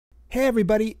Hey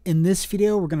everybody, in this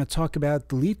video we're going to talk about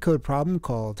the LeetCode problem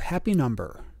called Happy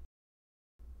Number.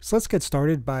 So let's get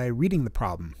started by reading the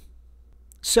problem.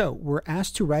 So we're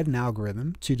asked to write an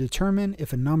algorithm to determine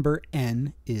if a number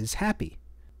n is happy.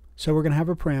 So we're going to have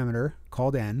a parameter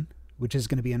called n, which is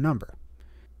going to be a number.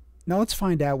 Now let's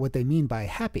find out what they mean by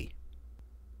happy.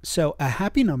 So a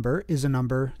happy number is a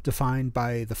number defined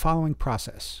by the following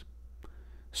process.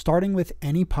 Starting with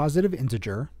any positive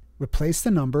integer, replace the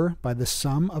number by the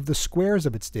sum of the squares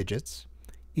of its digits,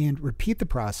 and repeat the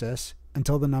process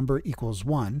until the number equals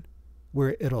 1,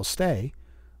 where it'll stay,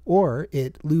 or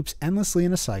it loops endlessly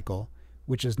in a cycle,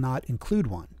 which does not include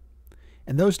 1.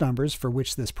 And those numbers for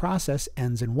which this process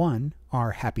ends in 1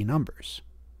 are happy numbers.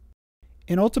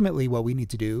 And ultimately what we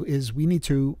need to do is we need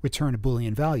to return a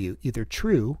Boolean value, either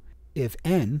true if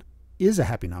n is a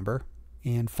happy number,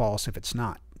 and false if it's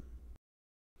not.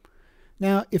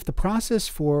 Now, if the process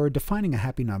for defining a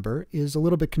happy number is a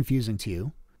little bit confusing to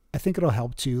you, I think it'll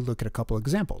help to look at a couple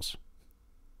examples.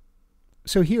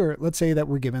 So here, let's say that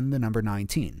we're given the number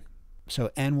 19.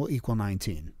 So n will equal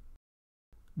 19.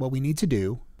 What we need to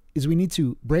do is we need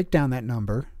to break down that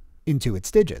number into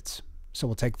its digits. So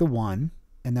we'll take the 1,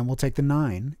 and then we'll take the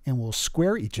 9, and we'll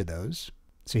square each of those.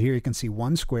 So here you can see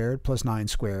 1 squared plus 9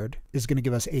 squared is going to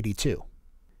give us 82.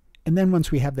 And then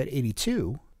once we have that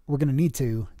 82, we're going to need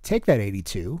to take that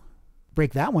 82,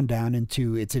 break that one down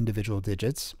into its individual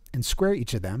digits, and square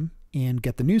each of them, and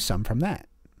get the new sum from that.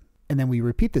 And then we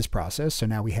repeat this process, so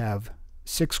now we have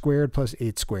 6 squared plus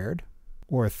 8 squared,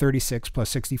 or 36 plus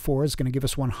 64 is going to give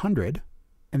us 100,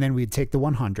 and then we'd take the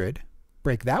 100,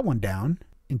 break that one down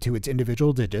into its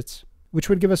individual digits, which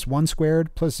would give us 1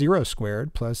 squared plus 0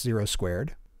 squared plus 0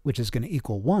 squared, which is going to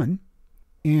equal 1.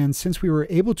 And since we were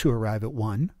able to arrive at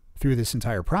 1 through this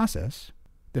entire process,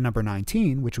 the number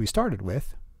 19, which we started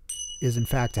with, is in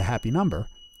fact a happy number,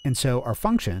 and so our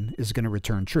function is going to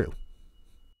return true.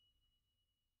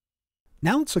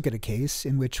 Now let's look at a case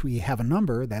in which we have a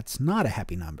number that's not a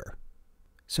happy number.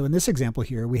 So in this example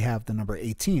here, we have the number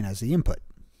 18 as the input.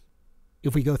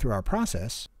 If we go through our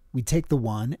process, we'd take the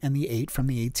 1 and the 8 from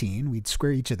the 18, we'd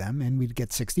square each of them, and we'd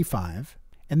get 65.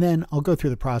 And then I'll go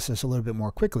through the process a little bit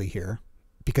more quickly here,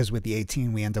 because with the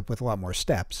 18 we end up with a lot more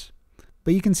steps.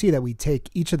 But you can see that we take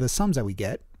each of the sums that we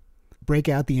get, break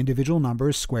out the individual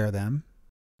numbers, square them,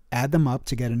 add them up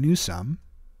to get a new sum,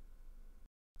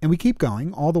 and we keep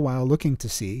going, all the while looking to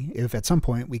see if at some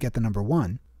point we get the number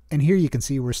 1. And here you can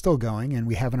see we're still going and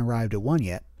we haven't arrived at 1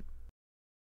 yet.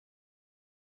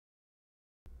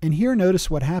 And here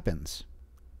notice what happens.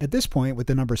 At this point with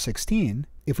the number 16,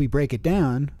 if we break it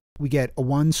down, we get a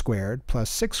 1 squared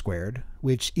plus 6 squared,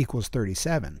 which equals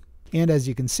 37. And as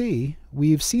you can see,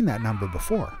 we've seen that number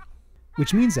before,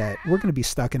 which means that we're going to be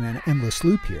stuck in an endless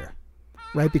loop here,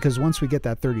 right? Because once we get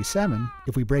that 37,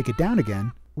 if we break it down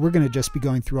again, we're going to just be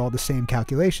going through all the same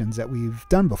calculations that we've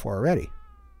done before already.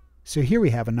 So here we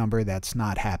have a number that's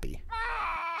not happy.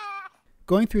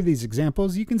 Going through these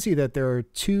examples, you can see that there are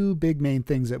two big main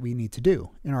things that we need to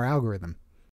do in our algorithm.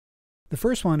 The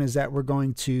first one is that we're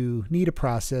going to need a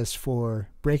process for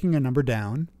breaking a number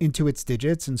down into its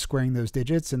digits and squaring those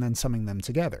digits and then summing them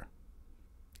together.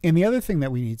 And the other thing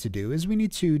that we need to do is we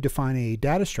need to define a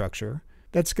data structure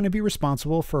that's going to be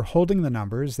responsible for holding the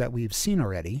numbers that we've seen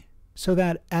already, so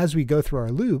that as we go through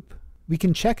our loop, we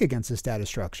can check against this data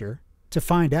structure to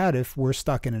find out if we're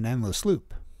stuck in an endless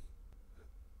loop.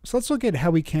 So let's look at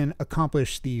how we can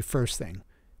accomplish the first thing,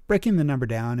 breaking the number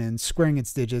down and squaring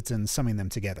its digits and summing them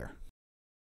together.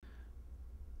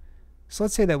 So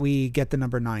let's say that we get the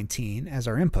number 19 as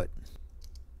our input.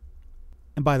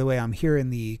 And by the way, I'm here in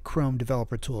the Chrome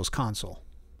Developer Tools console,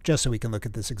 just so we can look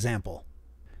at this example.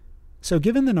 So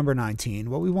given the number 19,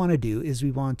 what we want to do is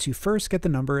we want to first get the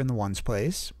number in the ones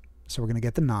place. So we're going to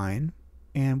get the 9,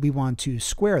 and we want to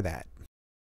square that.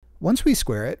 Once we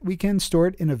square it, we can store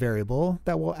it in a variable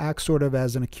that will act sort of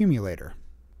as an accumulator.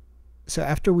 So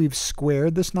after we've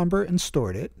squared this number and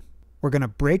stored it, we're going to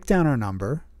break down our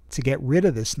number to get rid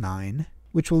of this 9,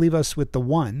 which will leave us with the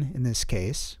 1 in this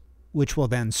case, which will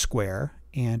then square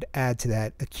and add to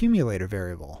that accumulator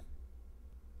variable.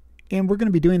 And we're going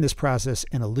to be doing this process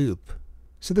in a loop.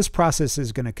 So this process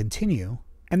is going to continue,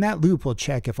 and that loop will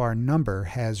check if our number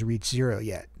has reached 0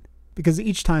 yet. Because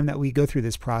each time that we go through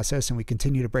this process and we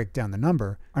continue to break down the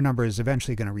number, our number is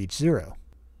eventually going to reach 0,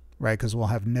 right? Because we'll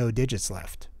have no digits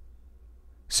left.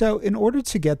 So in order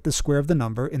to get the square of the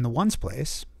number in the ones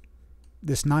place,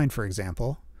 this 9 for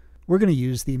example, we're going to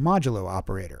use the Modulo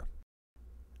Operator.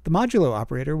 The Modulo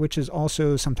Operator, which is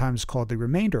also sometimes called the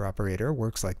remainder operator,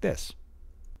 works like this.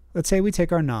 Let's say we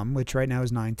take our num, which right now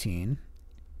is 19,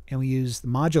 and we use the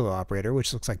Modulo Operator,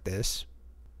 which looks like this.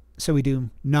 So we do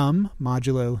num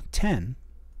modulo 10.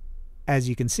 As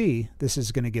you can see, this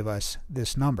is going to give us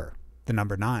this number, the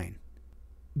number 9.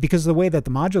 Because the way that the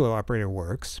modulo operator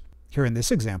works, here in this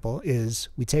example, is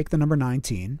we take the number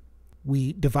 19,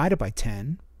 we divide it by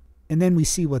 10, and then we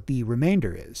see what the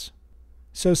remainder is.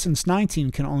 So since 19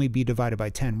 can only be divided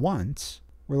by 10 once,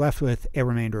 we're left with a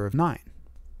remainder of 9.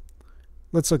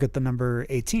 Let's look at the number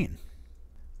 18.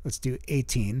 Let's do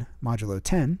 18 modulo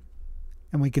 10,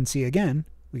 and we can see again,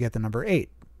 we get the number 8.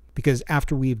 Because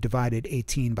after we've divided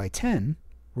 18 by 10,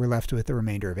 we're left with the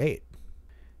remainder of 8.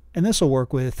 And this will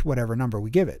work with whatever number we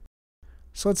give it.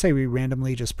 So let's say we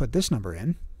randomly just put this number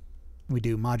in. We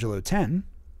do modulo 10.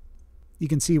 You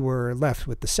can see we're left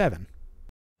with the 7.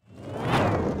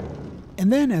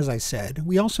 And then, as I said,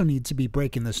 we also need to be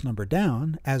breaking this number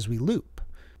down as we loop.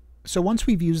 So once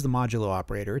we've used the modulo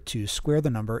operator to square the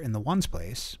number in the ones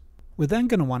place, we're then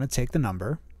going to want to take the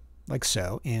number, like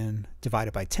so, and divide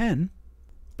it by 10.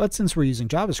 But since we're using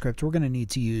JavaScript, we're going to need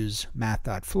to use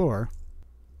math.floor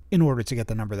in order to get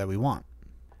the number that we want.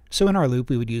 So in our loop,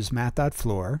 we would use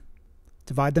math.floor,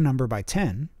 divide the number by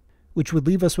 10, which would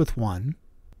leave us with 1.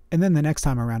 And then the next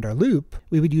time around our loop,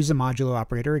 we would use the modulo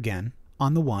operator again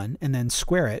on the 1 and then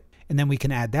square it. And then we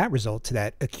can add that result to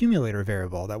that accumulator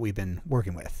variable that we've been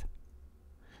working with.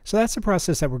 So that's the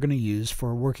process that we're going to use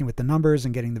for working with the numbers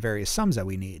and getting the various sums that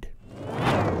we need.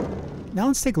 Now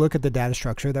let's take a look at the data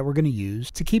structure that we're going to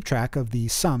use to keep track of the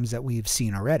sums that we've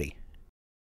seen already.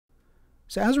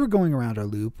 So as we're going around our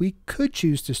loop, we could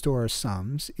choose to store our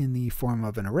sums in the form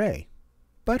of an array.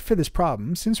 But for this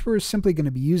problem, since we're simply going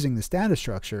to be using this data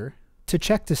structure to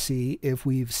check to see if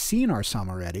we've seen our sum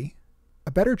already,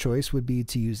 a better choice would be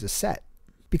to use a set.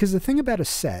 Because the thing about a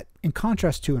set, in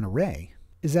contrast to an array,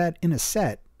 is that in a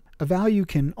set, a value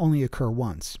can only occur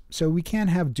once. So we can't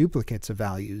have duplicates of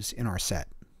values in our set.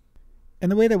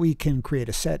 And the way that we can create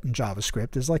a set in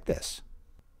JavaScript is like this.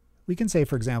 We can say,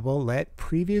 for example, let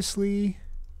previously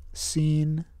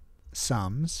seen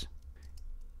sums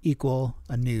equal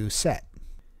a new set.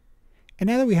 And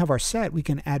now that we have our set, we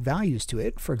can add values to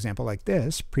it. For example, like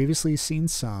this, previously seen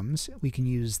sums, we can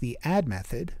use the add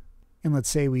method. And let's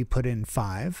say we put in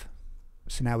 5.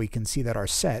 So now we can see that our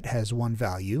set has one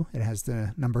value. It has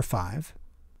the number 5.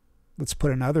 Let's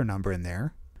put another number in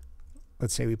there.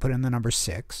 Let's say we put in the number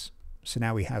 6. So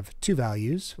now we have two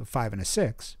values, a 5 and a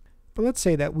 6. But let's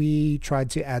say that we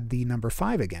tried to add the number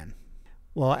 5 again.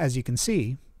 Well, as you can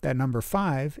see, that number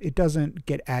 5, it doesn't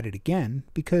get added again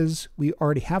because we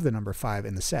already have the number 5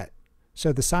 in the set.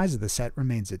 So the size of the set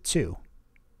remains at 2.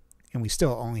 And we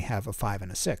still only have a 5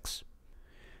 and a 6.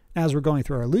 Now, as we're going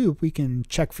through our loop, we can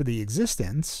check for the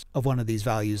existence of one of these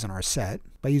values in our set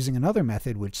by using another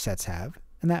method which sets have,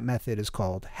 and that method is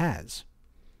called has.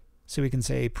 So we can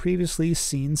say previously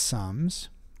seen sums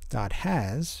dot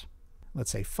has,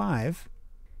 let's say 5,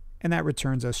 and that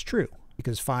returns us true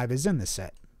because 5 is in the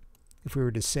set. If we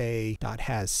were to say dot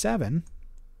has 7,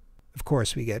 of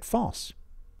course we get false.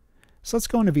 So let's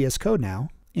go into VS Code now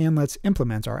and let's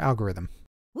implement our algorithm.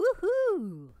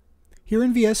 Woohoo! Here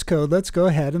in VS Code, let's go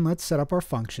ahead and let's set up our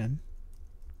function.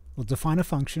 We'll define a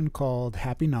function called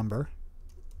happy number,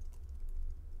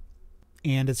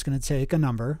 and it's going to take a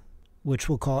number which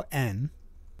we'll call n.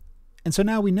 And so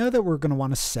now we know that we're going to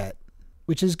want a set,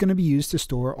 which is going to be used to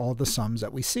store all the sums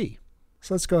that we see.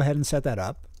 So let's go ahead and set that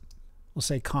up. We'll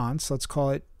say const, let's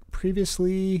call it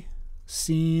previously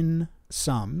seen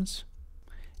sums,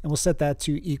 and we'll set that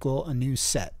to equal a new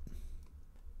set.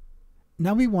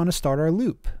 Now we want to start our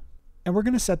loop, and we're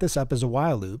going to set this up as a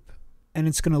while loop, and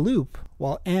it's going to loop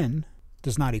while n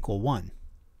does not equal 1.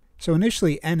 So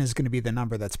initially n is going to be the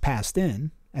number that's passed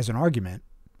in as an argument,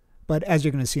 but as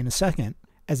you're going to see in a second,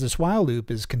 as this while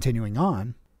loop is continuing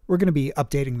on, we're going to be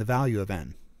updating the value of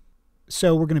n.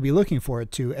 So we're going to be looking for it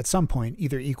to, at some point,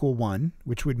 either equal 1,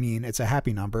 which would mean it's a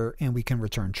happy number and we can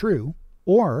return true,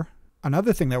 or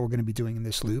another thing that we're going to be doing in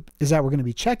this loop is that we're going to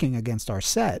be checking against our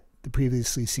set, the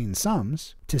previously seen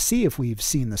sums, to see if we've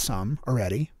seen the sum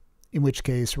already, in which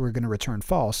case we're going to return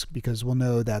false because we'll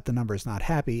know that the number is not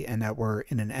happy and that we're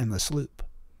in an endless loop.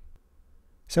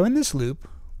 So in this loop,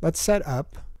 let's set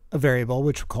up a variable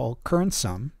which we'll call current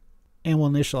sum, and we'll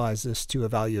initialize this to a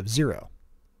value of 0.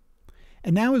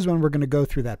 And now is when we're going to go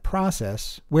through that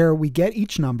process where we get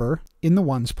each number in the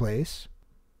ones place,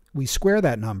 we square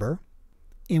that number,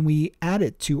 and we add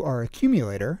it to our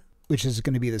accumulator, which is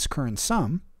going to be this current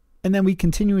sum, and then we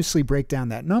continuously break down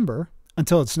that number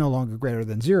until it's no longer greater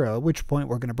than 0, at which point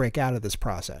we're going to break out of this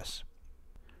process.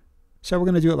 So we're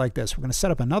going to do it like this. We're going to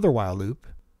set up another while loop,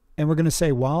 and we're going to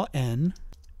say while n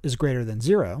is greater than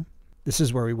 0, this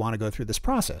is where we want to go through this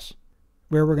process,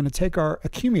 where we're going to take our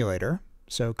accumulator,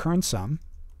 so current sum,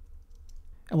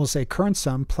 and we'll say current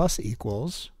sum plus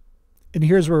equals, and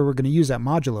here's where we're going to use that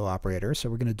modulo operator. So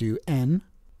we're going to do n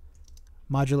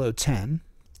modulo 10,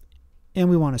 and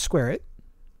we want to square it,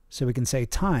 so we can say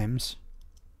times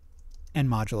n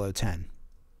modulo 10.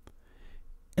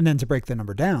 And then to break the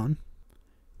number down,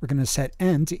 we're going to set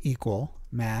n to equal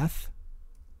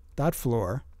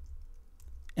math.floor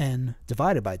n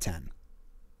divided by 10.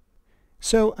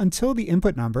 So until the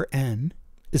input number n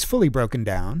is fully broken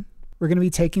down, we're going to be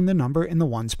taking the number in the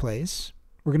ones place,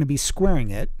 we're going to be squaring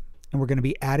it, and we're going to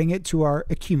be adding it to our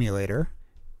accumulator.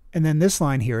 And then this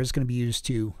line here is going to be used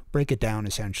to break it down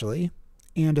essentially,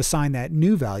 and assign that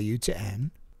new value to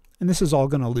n. And this is all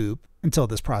going to loop until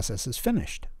this process is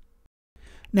finished.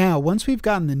 Now, once we've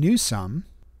gotten the new sum,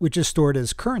 which is stored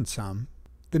as current sum,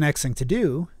 the next thing to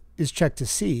do is check to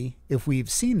see if we've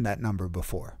seen that number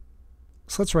before.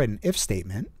 So let's write an if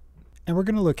statement, and we're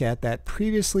going to look at that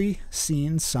previously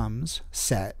seen sums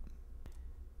set.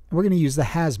 And we're going to use the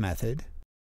has method,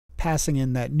 passing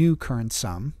in that new current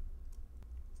sum.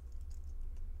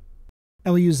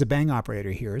 And we use the bang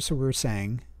operator here, so we're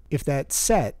saying if that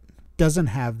set doesn't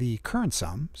have the current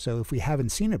sum, so if we haven't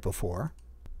seen it before,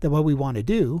 then what we want to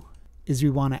do is we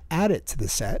want to add it to the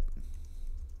set.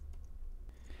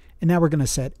 And now we're going to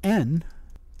set n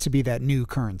to be that new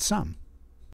current sum.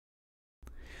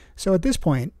 So at this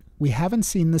point, we haven't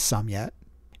seen the sum yet,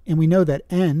 and we know that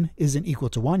n isn't equal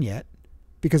to 1 yet,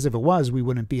 because if it was, we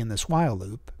wouldn't be in this while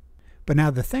loop. But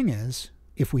now the thing is,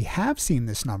 if we have seen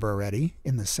this number already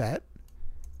in the set,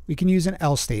 we can use an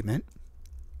else statement,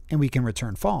 and we can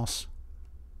return false.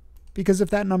 Because if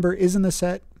that number is in the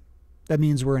set, that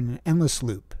means we're in an endless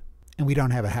loop, and we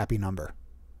don't have a happy number.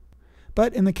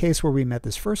 But in the case where we met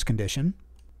this first condition,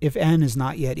 if n is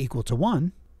not yet equal to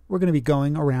 1, we're going to be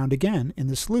going around again in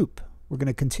this loop. We're going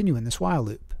to continue in this while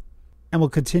loop. And we'll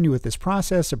continue with this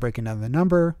process of breaking down the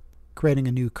number, creating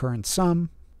a new current sum,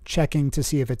 checking to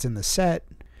see if it's in the set.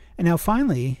 And now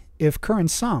finally, if current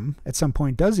sum at some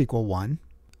point does equal 1,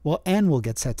 well, n will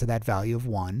get set to that value of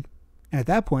 1. And at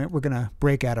that point, we're going to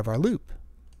break out of our loop,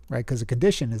 right? Because the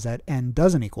condition is that n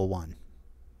doesn't equal 1.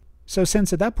 So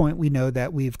since at that point we know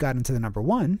that we've gotten to the number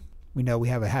 1, we know we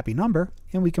have a happy number,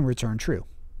 and we can return true.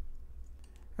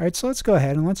 All right, so let's go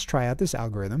ahead and let's try out this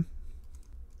algorithm.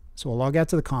 So we'll log out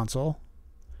to the console,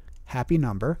 happy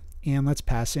number, and let's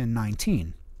pass in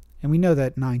 19. And we know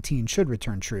that 19 should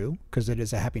return true because it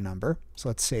is a happy number. So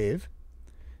let's save.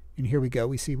 And here we go.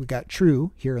 We see we got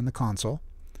true here in the console.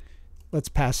 Let's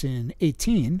pass in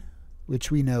 18,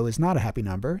 which we know is not a happy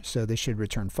number, so this should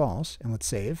return false. And let's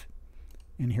save.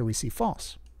 And here we see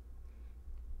false.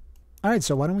 All right,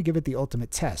 so why don't we give it the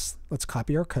ultimate test? Let's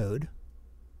copy our code.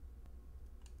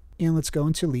 And let's go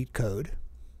into LeetCode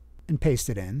and paste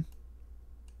it in.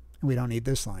 And we don't need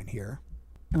this line here.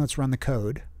 And let's run the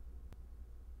code.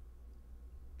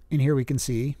 And here we can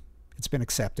see it's been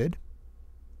accepted.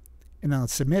 And then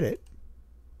let's submit it.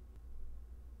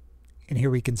 And here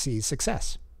we can see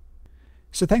success.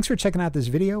 So thanks for checking out this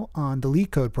video on the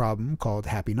LeetCode problem called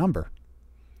Happy Number.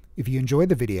 If you enjoyed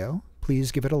the video,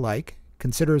 please give it a like,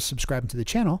 consider subscribing to the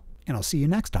channel, and I'll see you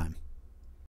next time.